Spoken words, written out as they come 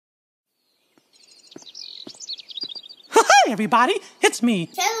everybody, it's me,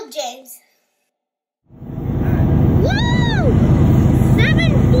 Kayleb James. Woo!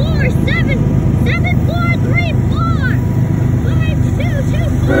 7434.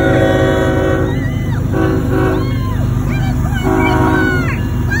 5225.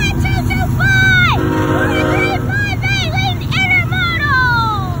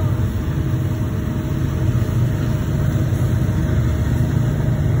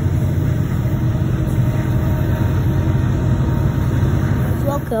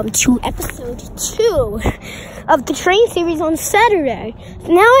 Welcome to episode 2 of the train series on Saturday.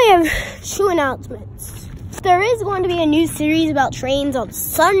 So now I have 2 announcements. There is going to be a new series about trains on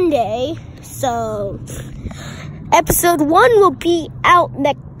Sunday, so episode 1 will be out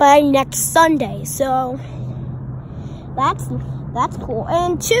by next Sunday. So that's cool.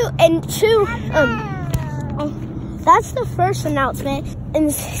 And that's the first announcement. And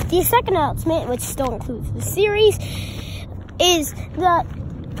the second announcement, which still includes the series, is that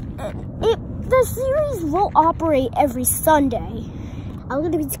the series will operate every Sunday. I'm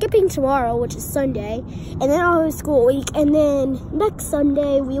going to be skipping tomorrow, which is Sunday, and then I'll have a school week, and then next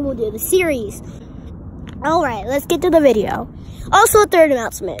Sunday we will do the series. Alright, let's get to the video. Also, a third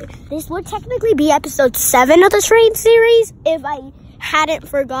announcement. This would technically be episode 7 of the train series if I hadn't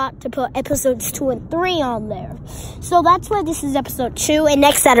forgot to put episodes 2 and 3 on there. So that's why this is episode 2, and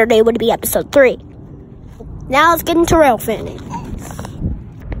next Saturday would be episode 3. Now let's get into rail fanning.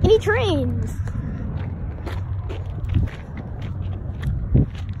 Any trains?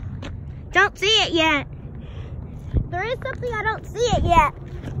 Don't see it yet. There is something, I don't see it yet.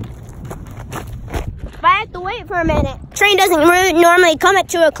 But I have to wait for a minute. Train doesn't normally come at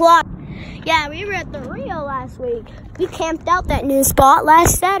 2 o'clock. Yeah, we were at the Rio last week. We camped out that new spot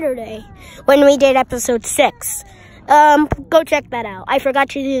last Saturday when we did episode 6. Go check that out. I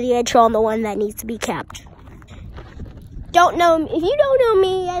forgot to do the intro on the one that needs to be kept. If you don't know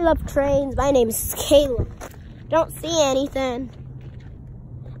me, I love trains. My name is Kayleb. Don't see anything.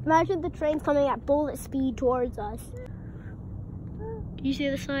 Imagine the train's coming at bullet speed towards us. Do you see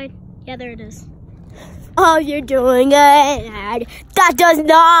the sign? Yeah, there it is. Oh, you're doing it. That does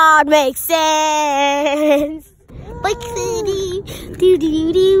not make sense. Like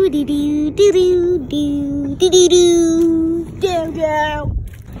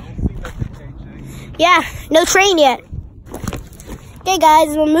yeah, no train yet. Okay,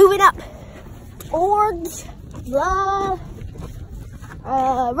 guys, we're moving up towards the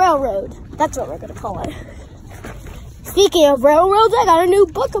railroad. That's what we're gonna call it. Speaking of railroads, I got a new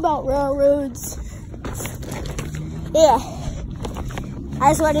book about railroads. Yeah,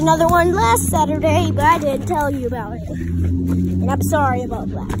 I just read another one last Saturday, but I didn't tell you about it, and I'm sorry about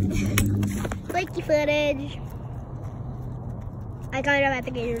that. Flaky footage. I kind of have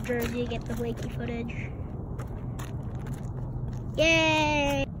to get your jersey to get the flaky footage.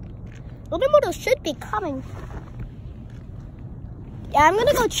 Yay! Automoto should be coming. Yeah, I'm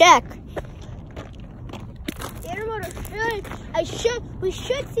gonna go check. The intermodal we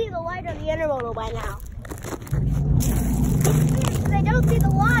should see the light on the intermodal by now. I don't see the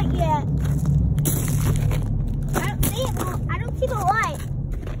light yet. I don't see the light.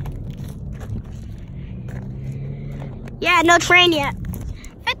 Yeah, no train yet.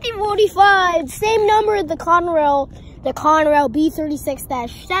 5045, same number as the Conrail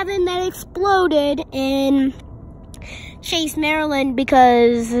B36-7 that exploded in Chase, Maryland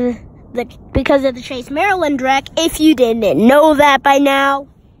because of the Chase, Maryland wreck. If you didn't know that by now,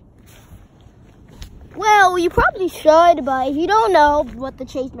 well, you probably should, but if you don't know what the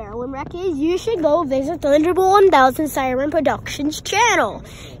Chase, Maryland wreck is, you should go visit the Thunderbolt 1000 Siren Productions channel.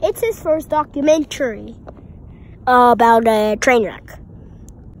 It's his first documentary about a train wreck.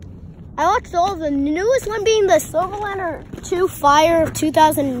 I watched all of the newest one being the Silverlander 2 Fire of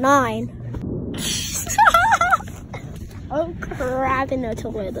 2009. Oh crap, in the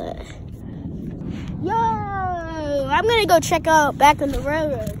toilet. Yo, I'm gonna go check out back on the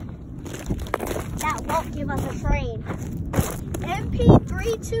railroad. That won't give us a train.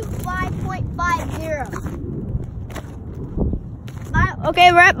 MP325.50.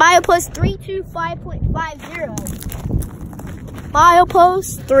 Okay, we're at milepost 325.50.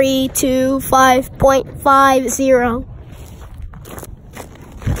 Milepost 325.50.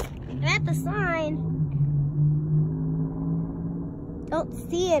 And at the sign, don't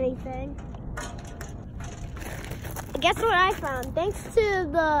see anything. Guess what I found? Thanks to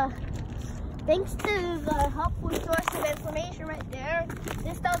the helpful source of information right there,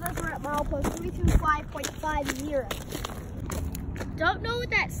 this tells us we're at milepost 325.50. Don't know what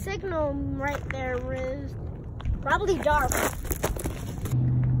that signal right there is. Probably dark.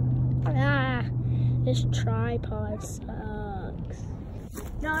 Ah, this tripod sucks.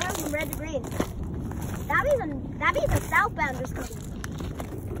 No, that was from red to green. That means a southbounder's coming.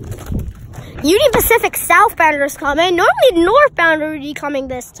 Union Pacific southbounder's coming. Normally northbounder would be coming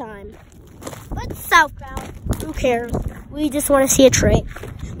this time. But southbound, who cares? We just want to see a train.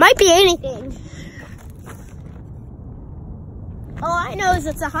 Might be anything. All I know is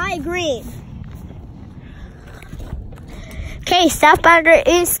it's a high green. Okay, southbounder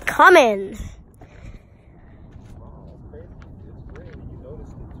is coming.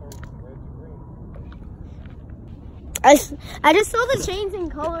 I just saw the change in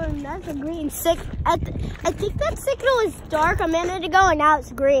color, and that's a green. I think that signal was dark a minute ago, and now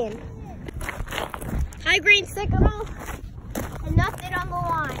it's green. High green signal, and nothing on the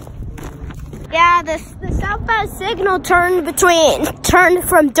line. Yeah, the southbound signal turned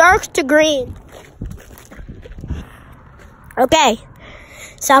from dark to green. Okay,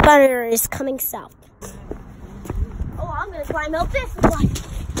 southbounder is coming south. Oh, I'm gonna climb up this one.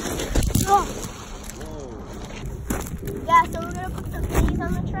 Oh. Yeah, so we're gonna put the things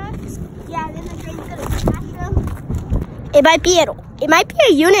on the tracks. Yeah, then the train's gonna smash them. It might be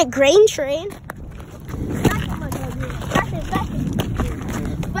a unit grain train.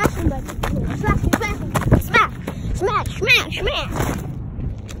 Smash.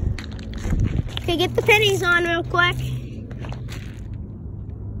 Okay, get the pennies on real quick.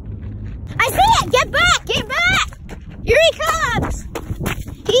 I see it! Get back! Here he comes!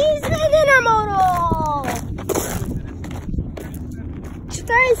 He's an intermodal!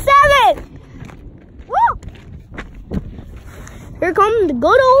 37! Woo! Here comes the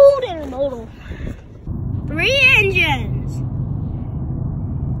good old intermodal. 3 engines.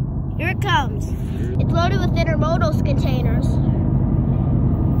 Here it comes. It's loaded with intermodals containers.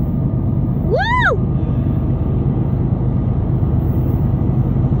 Woo!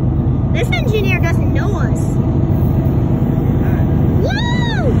 This engineer doesn't know us.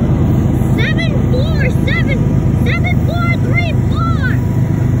 Woo! 7434.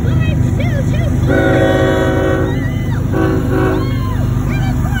 5224.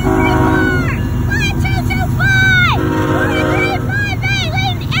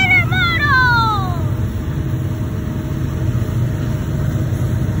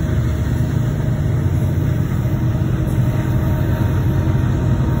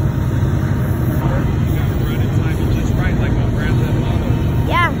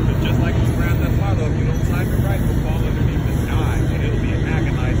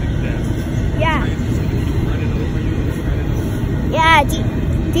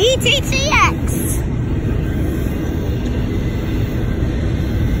 DTTX.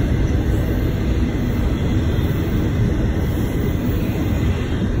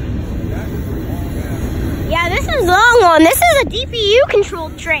 Yeah, this is a long one. This is a DPU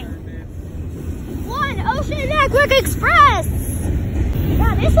controlled train. 1 Ocean Network Express.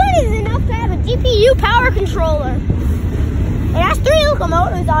 Yeah, this one is enough to have a DPU power controller. It has 3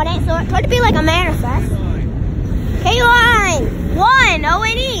 locomotives on it, so it could be like a manifest. K-Line. 1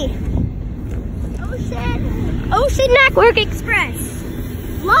 O-N-E. Ocean Network Express.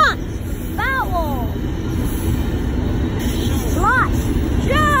 Launch. Vowel. Launch.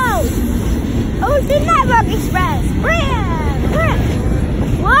 Show. Ocean Network Express. Brand.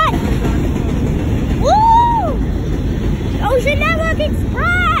 What? Woo! Ocean Network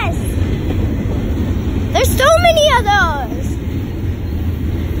Express. There's so many of those.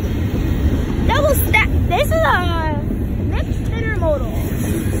 Double stack. This is a mixed intermodal.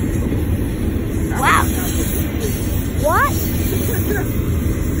 Wow. What?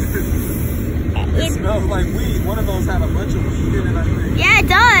 It smells like weed. One of those had a bunch of weed in it, I think. Yeah, it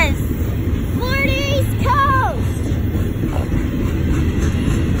does. Florida East Coast.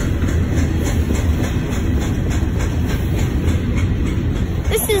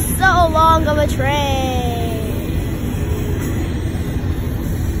 This is so long of a train.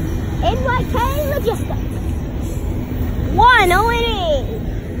 NYK Logistics. 1 O-N-E.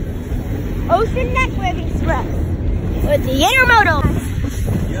 Ocean Network Express. With the intermodal.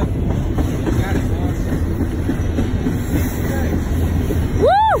 Yep. Got it, boss.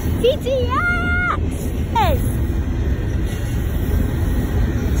 Woo! TTX! Yes.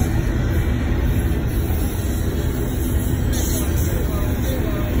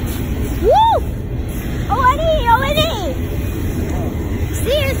 Woo! O-N-E!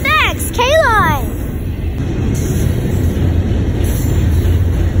 CSX! K-Line!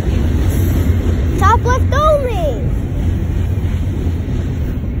 Top left only!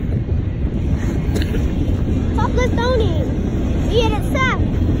 Top left only! See it at south!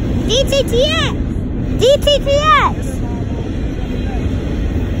 DTTX!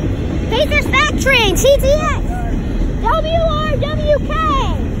 Baker's Back Train! TTX! WRWK!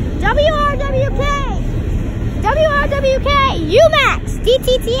 WRWK! WRWK! UMAX!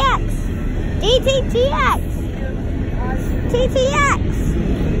 DTTX! DTTX! TTX!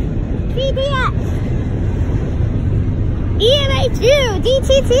 TTX! EMHU!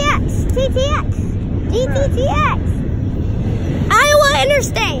 DTTX! TTX! DTTX! Iowa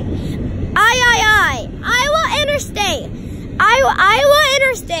Interstate! III! Iowa Interstate! Iowa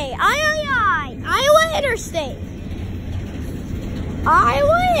Interstate! III! Iowa Interstate!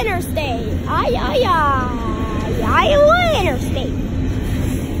 Iowa Interstate! Iowa Interstate!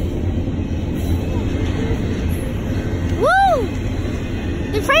 Woo!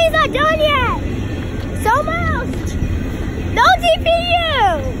 The train's not done yet! It's almost! No GPU!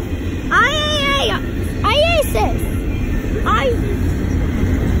 IASIS!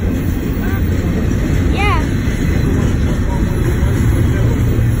 Yeah.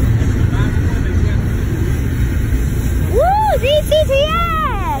 Woo!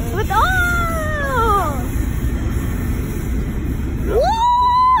 DTTS! With all!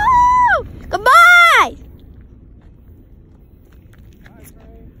 Woo! Goodbye!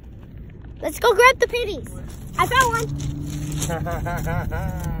 Let's go grab the pennies. I found one.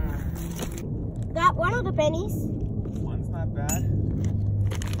 Got one of the pennies. One's not bad.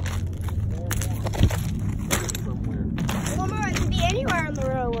 One more, it can be anywhere on the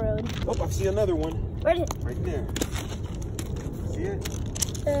railroad. Oh, I see another one. Where is it? Right there. See it?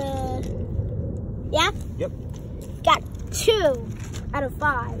 Yeah? Yep. Got 2 out of 5.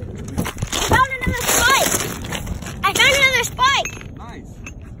 I found another spike! I found another spike! Nice.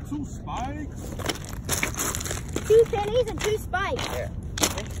 2 spikes. 2 pennies and 2 spikes. Yeah.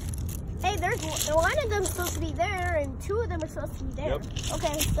 Hey, there's one of them supposed to be there and 2 of them are supposed to be there. Yep.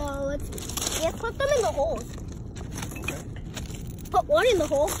 Okay, so let's put them in the holes. Okay. Put one in the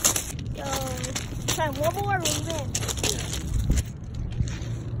hole. So try one more and leave it. Yeah.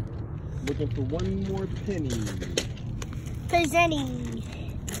 Looking for one more penny. If there's any.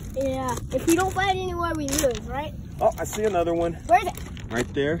 Yeah. If we don't find anywhere, we lose, right? Oh, I see another one. Where's it?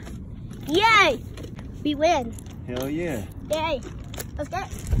 Right there. Yay! We win. Hell yeah. Yay. Let's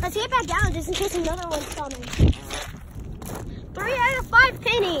get back down just in case another one's coming. 3 out of 5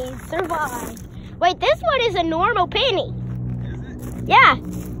 pennies survived. Wait, this one is a normal penny. Is it? Yeah.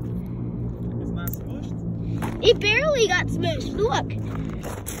 It's not smushed? It barely got smushed. Look.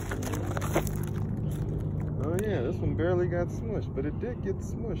 Oh yeah, this one barely got smushed, but it did get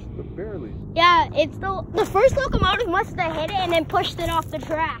smushed, but barely. Yeah, it's the first locomotive must have hit it and then pushed it off the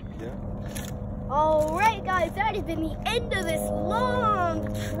track. Yeah. Alright guys, that has been the end of this long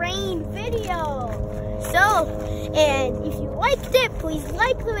train video. So, and if you liked it, please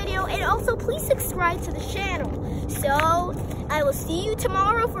like the video and also please subscribe to the channel. So, I will see you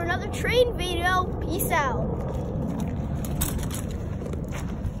tomorrow for another train video. Peace out.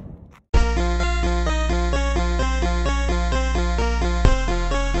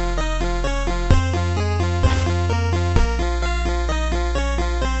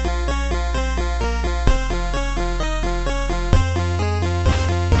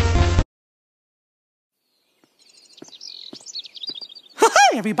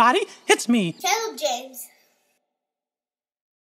 Hi, everybody. It's me. Kayleb James.